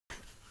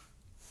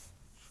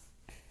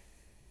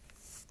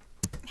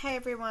Hey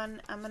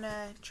everyone, I'm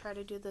gonna try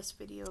to do this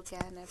video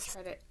again. I've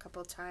tried it a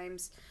couple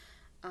times.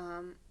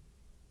 I'm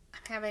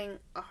having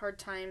a hard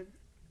time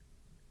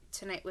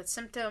tonight with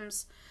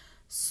symptoms,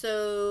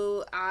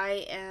 so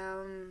I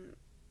am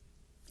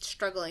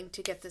struggling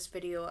to get this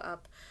video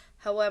up.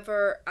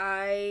 However,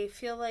 I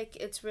feel like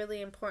it's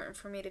really important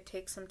for me to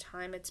take some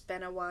time. It's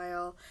been a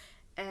while,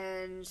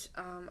 and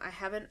I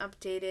haven't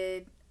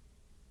updated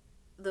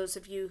those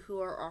of you who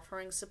are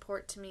offering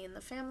support to me and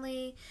the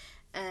family,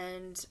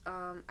 and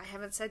I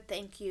haven't said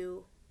thank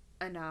you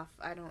enough,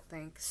 I don't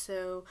think.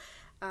 So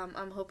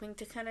I'm hoping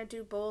to kind of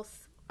do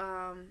both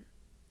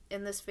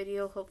in this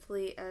video,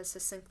 hopefully as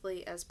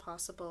succinctly as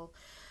possible.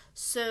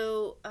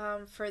 So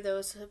for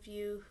those of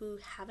you who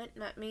haven't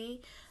met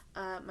me,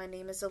 my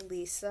name is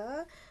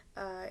Elisa,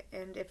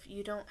 and if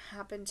you don't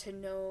happen to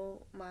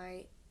know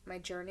my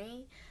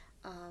journey,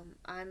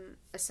 I'm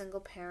a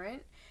single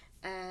parent,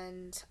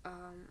 and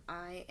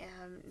I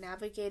am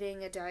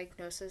navigating a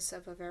diagnosis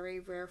of a very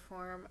rare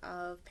form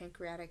of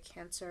pancreatic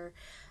cancer.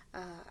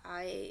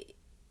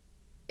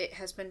 It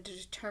has been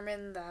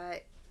determined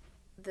that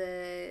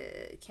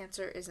the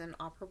cancer is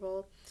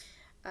inoperable,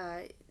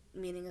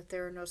 meaning that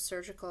there are no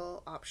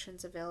surgical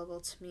options available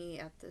to me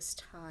at this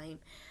time.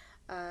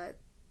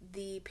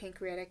 The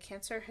pancreatic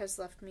cancer has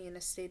left me in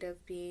a state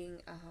of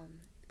being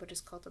what is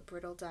called a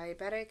brittle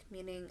diabetic,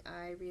 meaning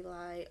I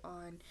rely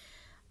on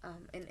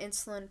an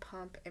insulin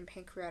pump and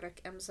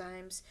pancreatic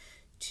enzymes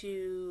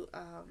to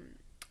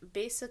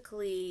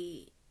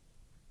basically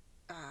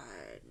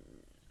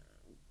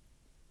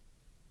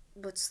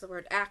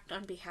act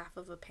on behalf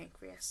of a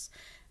pancreas.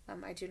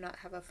 I do not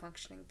have a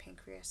functioning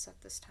pancreas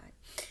at this time.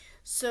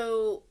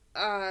 So,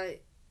 I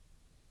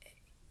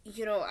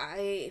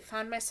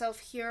found myself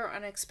here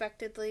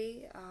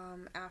unexpectedly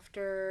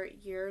after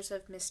years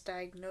of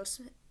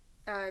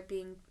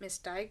being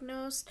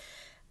misdiagnosed,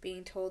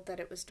 being told that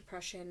it was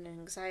depression and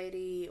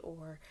anxiety,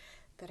 or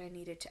that I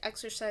needed to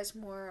exercise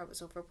more. I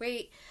was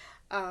overweight.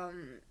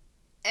 And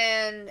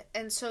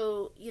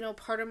so,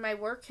 part of my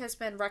work has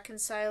been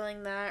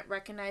reconciling that,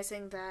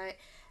 recognizing that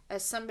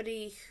as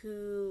somebody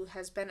who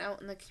has been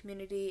out in the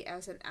community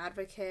as an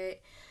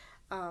advocate,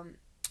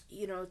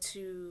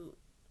 to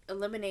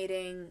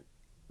eliminating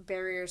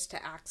barriers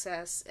to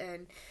access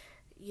and,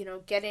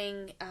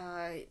 getting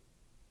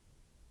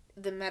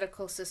the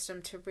medical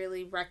system to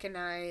really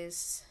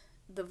recognize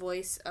the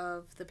voice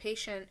of the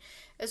patient,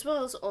 as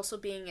well as also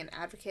being an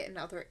advocate in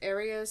other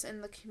areas in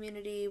the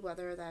community,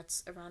 whether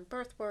that's around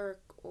birth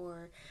work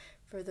or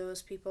for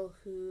those people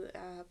who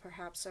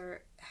perhaps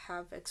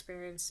have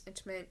experienced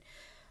intimate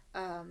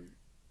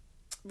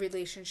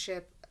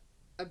relationship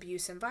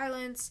abuse and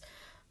violence,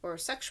 or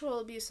sexual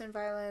abuse and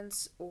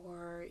violence,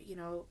 or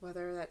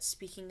whether that's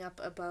speaking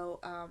up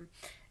about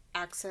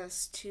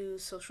access to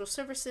social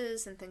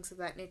services and things of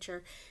that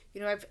nature.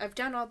 I've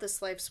done all this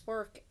life's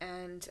work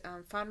and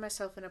found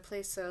myself in a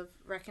place of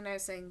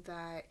recognizing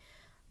that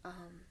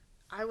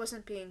I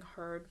wasn't being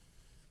heard,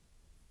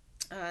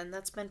 and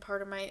that's been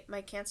part of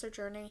my cancer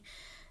journey,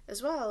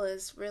 as well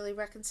as really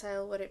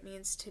reconcile what it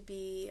means to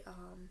be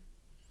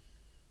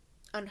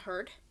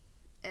unheard,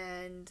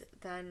 and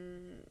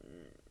then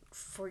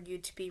for you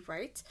to be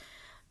right,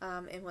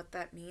 and what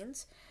that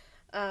means.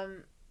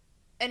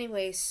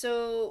 Anyway,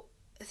 so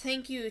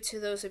thank you to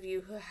those of you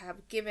who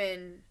have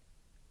given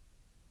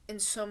in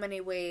so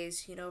many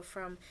ways,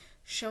 from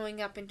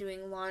showing up and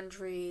doing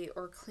laundry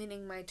or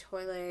cleaning my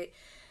toilet,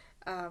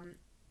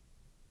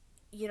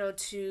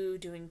 to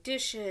doing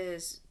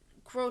dishes,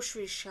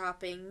 grocery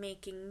shopping,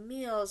 making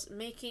meals.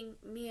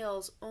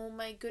 Oh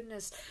my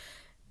goodness.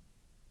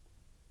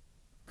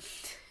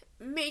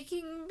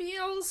 Making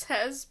meals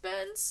has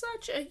been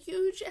such a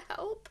huge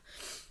help.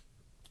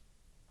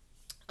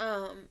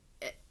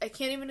 I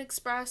can't even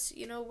express,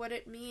 what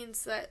it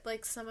means that,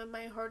 some of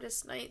my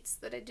hardest nights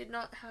that I did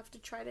not have to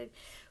try to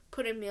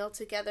put a meal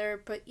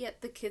together, but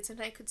yet the kids and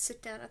I could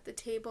sit down at the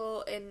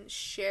table and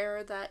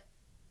share that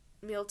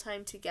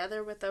mealtime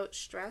together without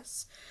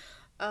stress,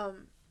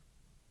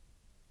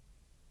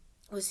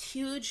 was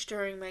huge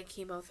during my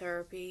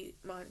chemotherapy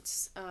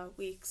months,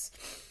 weeks.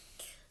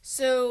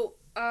 So,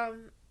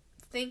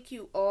 thank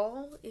you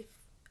all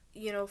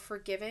for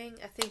giving.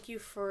 I thank you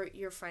for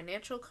your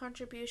financial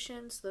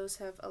contributions. Those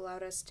have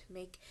allowed us to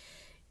make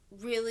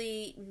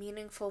really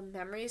meaningful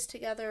memories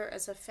together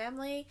as a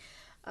family.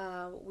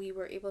 We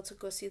were able to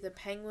go see the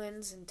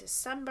Penguins in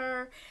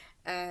December,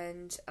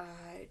 and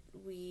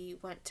we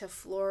went to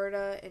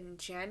Florida in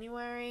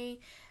January,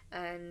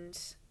 and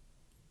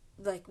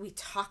we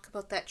talk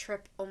about that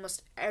trip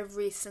almost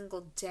every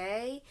single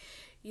day.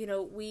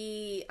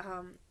 We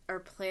are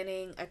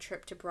planning a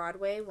trip to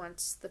Broadway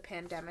once the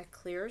pandemic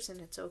clears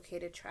and it's okay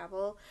to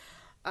travel,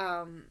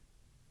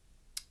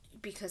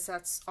 because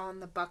that's on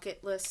the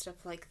bucket list of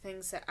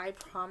things that I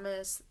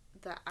promised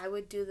that I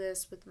would do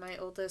this with my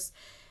oldest,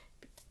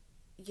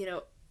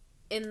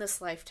 in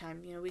this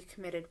lifetime. We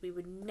committed we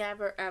would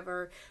never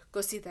ever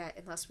go see that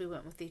unless we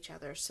went with each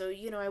other. So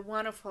I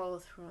want to follow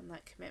through on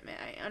that commitment.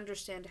 I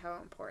understand how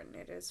important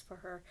it is for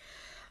her.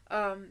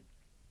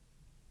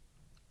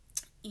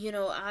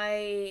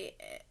 I'm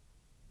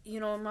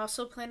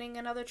also planning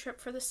another trip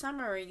for the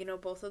summer.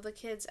 Both of the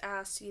kids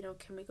asked,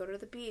 can we go to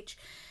the beach?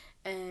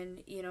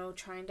 And,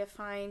 trying to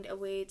find a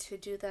way to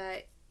do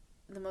that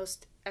the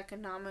most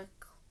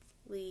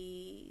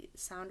economically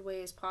sound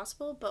way as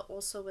possible, but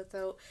also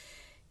without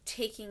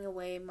taking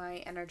away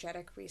my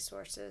energetic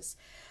resources.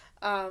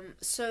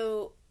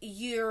 So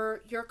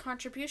your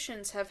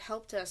contributions have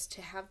helped us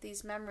to have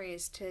these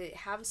memories, to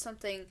have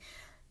something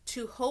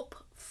to hope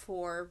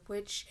for,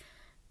 which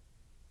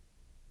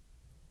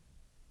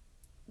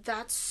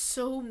that's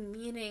so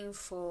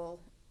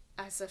meaningful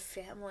as a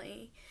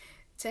family,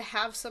 to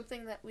have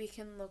something that we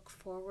can look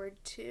forward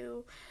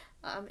to.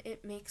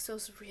 It makes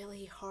those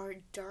really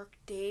hard, dark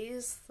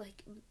days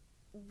like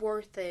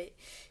worth it,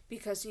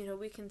 because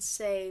we can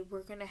say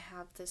we're gonna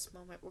have this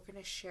moment, we're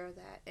gonna share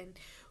that, and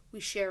we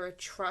share a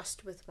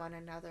trust with one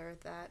another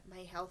that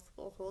my health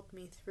will hold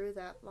me through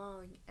that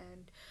long,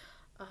 and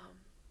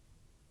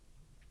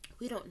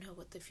we don't know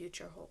what the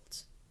future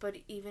holds. But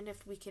even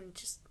if we can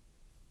just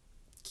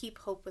keep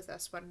hope with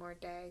us one more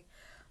day,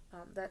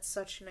 that's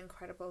such an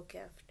incredible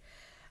gift.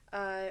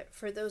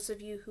 For those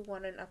of you who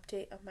want an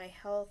update on my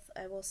health,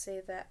 I will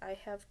say that I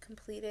have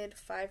completed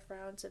 5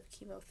 rounds of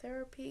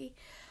chemotherapy.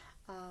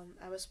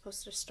 I was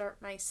supposed to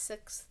start my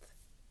 6th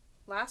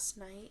last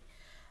night,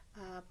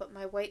 but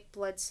my white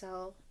blood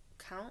cell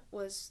count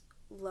was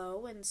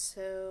low, and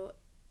so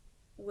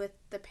with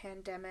the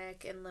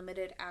pandemic and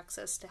limited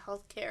access to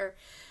healthcare,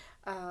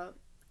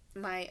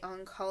 my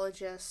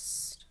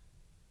oncologist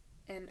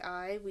and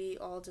we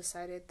all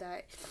decided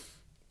that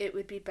it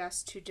would be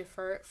best to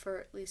defer it for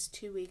at least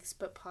 2 weeks,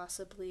 but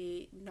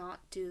possibly not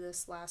do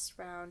this last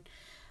round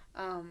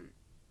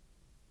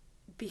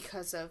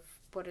because of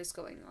what is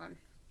going on.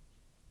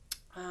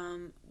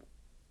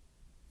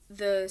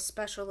 The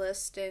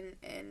specialist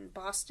in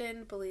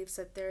Boston believes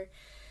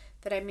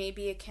that I may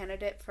be a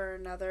candidate for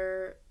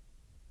another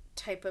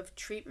type of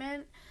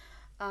treatment,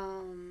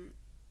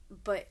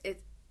 but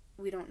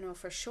we don't know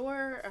for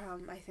sure.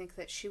 I think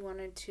that she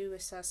wanted to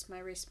assess my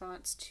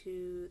response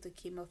to the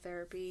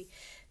chemotherapy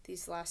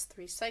these last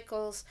 3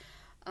 cycles,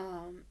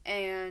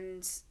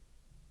 and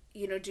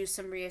do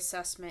some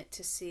reassessment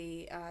to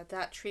see.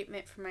 That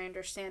treatment, from my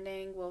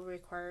understanding, will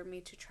require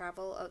me to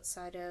travel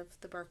outside of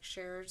the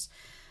Berkshires.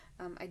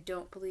 I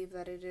don't believe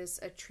that it is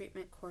a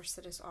treatment course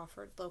that is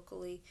offered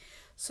locally.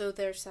 So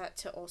there's that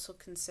to also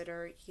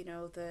consider,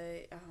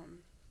 the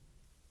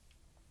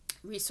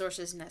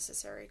resources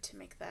necessary to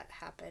make that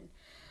happen.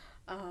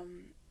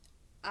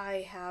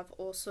 I have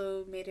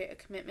also made it a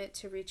commitment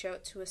to reach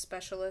out to a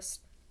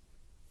specialist,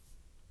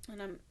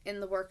 and I'm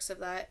in the works of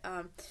that,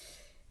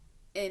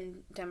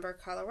 in Denver,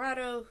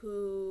 Colorado,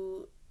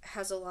 who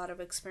has a lot of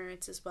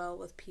experience as well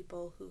with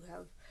people who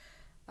have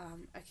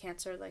a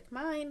cancer like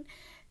mine,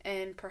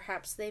 and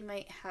perhaps they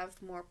might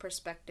have more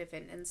perspective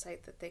and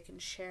insight that they can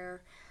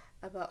share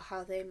about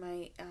how they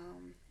might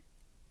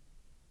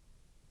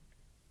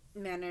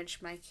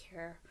manage my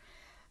care.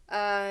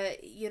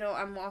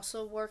 I'm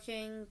also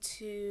working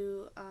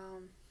to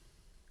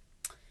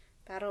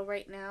battle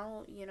right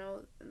now.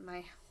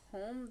 My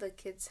home, the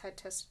kids had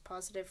tested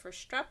positive for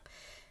strep,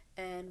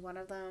 and one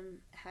of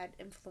them had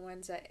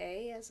influenza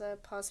A as a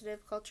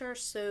positive culture.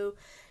 So,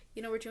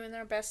 we're doing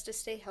our best to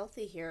stay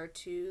healthy here,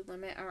 to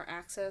limit our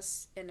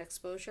access and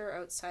exposure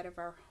outside of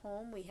our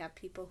home. We have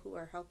people who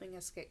are helping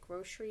us get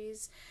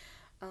groceries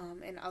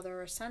and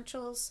other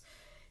essentials.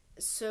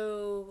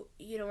 So,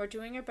 we're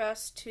doing our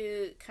best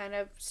to kind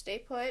of stay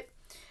put.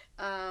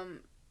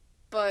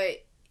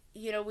 But,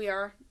 we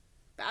are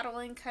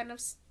battling kind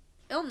of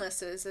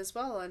illnesses as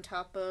well, on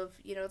top of,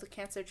 the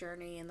cancer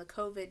journey and the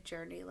COVID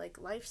journey. Like,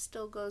 life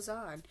still goes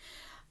on.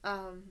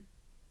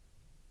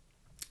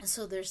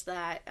 So there's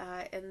that.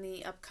 In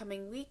the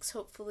upcoming weeks,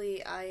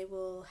 hopefully I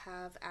will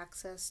have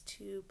access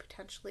to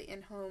potentially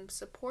in-home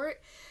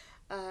support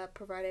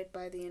provided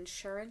by the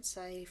insurance.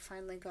 I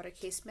finally got a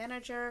case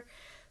manager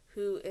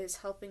who is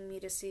helping me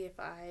to see if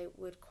I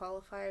would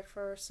qualify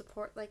for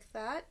support like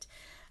that.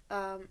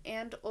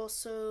 And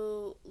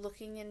also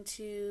looking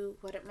into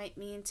what it might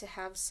mean to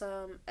have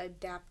some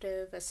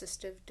adaptive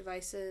assistive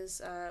devices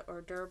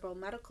or durable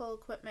medical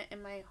equipment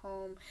in my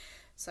home,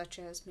 such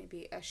as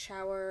maybe a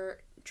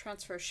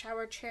transfer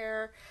shower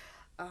chair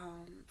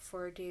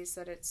for days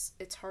that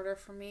it's harder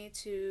for me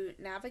to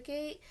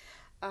navigate.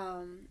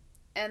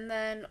 And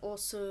then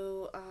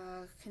also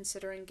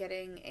considering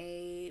getting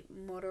a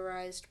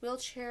motorized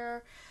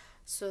wheelchair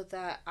so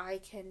that I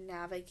can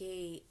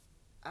navigate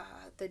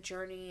the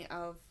journey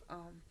of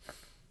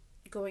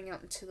going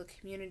out into the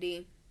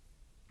community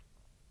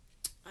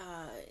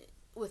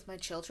with my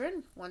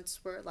children once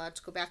we're allowed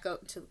to go back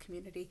out into the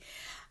community.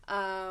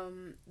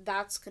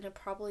 That's going to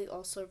probably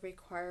also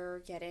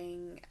require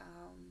getting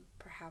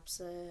perhaps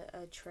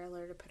a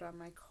trailer to put on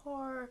my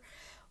car,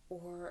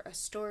 or a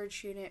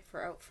storage unit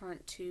for out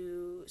front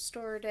to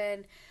store it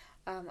in.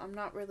 I'm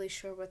not really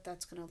sure what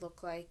that's going to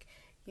look like,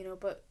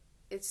 but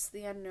it's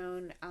the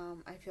unknown.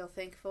 I feel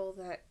thankful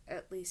that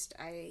at least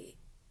I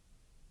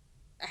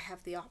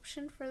have the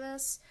option for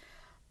this.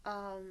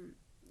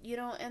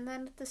 and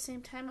then at the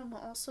same time, I'm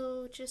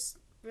also just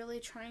really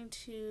trying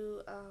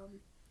to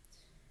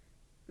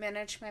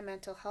manage my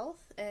mental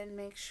health and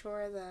make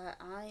sure that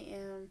I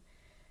am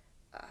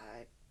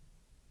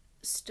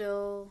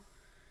still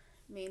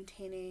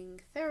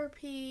maintaining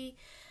therapy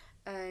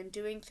and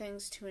doing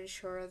things to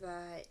ensure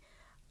that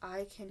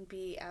I can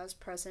be as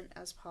present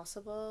as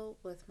possible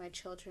with my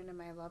children and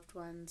my loved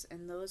ones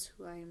and those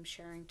who I am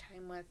sharing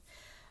time with,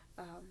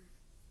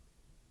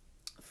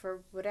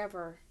 for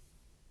whatever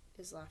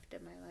is left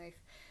in my life.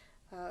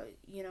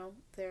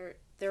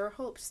 There are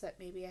hopes that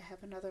maybe I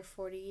have another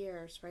 40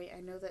 years, right?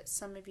 I know that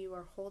some of you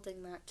are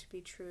holding that to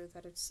be true,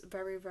 that it's a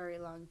very, very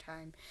long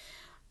time.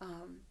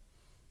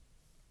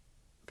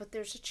 But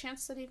there's a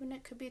chance that even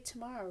it could be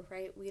tomorrow,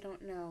 right? We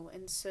don't know.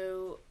 And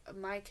so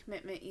my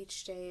commitment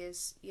each day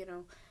is,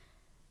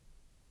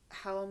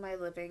 how am I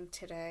living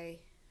today?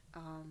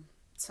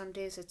 Some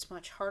days it's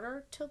much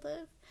harder to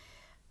live,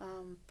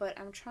 but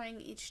I'm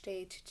trying each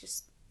day to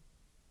just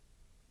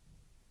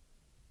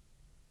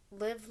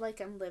live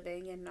like I'm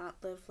living and not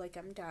live like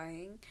I'm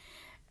dying.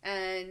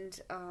 And,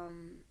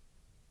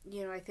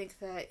 I think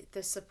that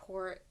the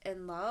support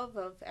and love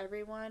of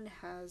everyone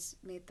has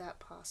made that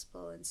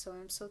possible. And so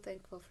I'm so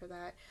thankful for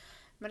that.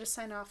 I'm going to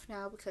sign off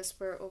now because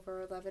we're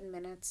over 11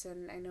 minutes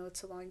and I know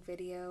it's a long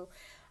video.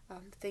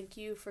 Thank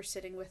you for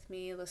sitting with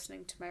me,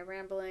 listening to my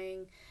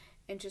rambling,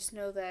 and just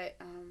know that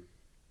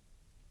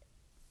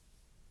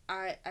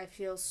I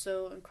feel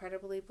so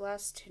incredibly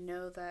blessed to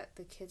know that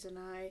the kids and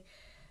I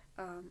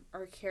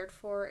are cared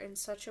for in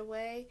such a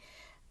way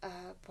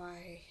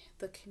by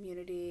the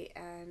community,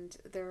 and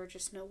there are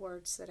just no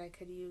words that I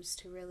could use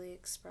to really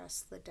express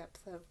the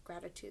depth of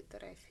gratitude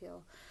that I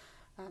feel.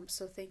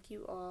 So thank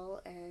you all,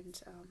 and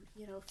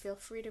feel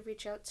free to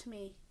reach out to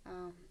me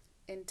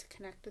and to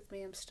connect with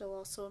me. I'm still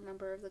also a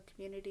member of the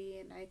community,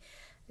 and I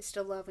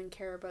still love and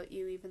care about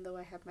you, even though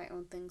I have my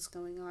own things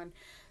going on.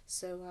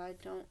 So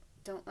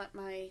don't let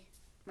my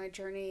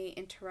journey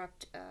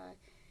interrupt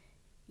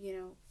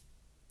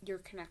your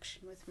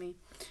connection with me.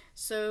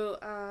 So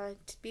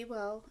to be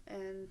well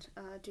and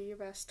do your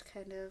best to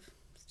kind of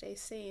stay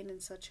sane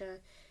in such a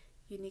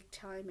unique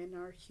time in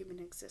our human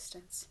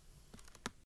existence.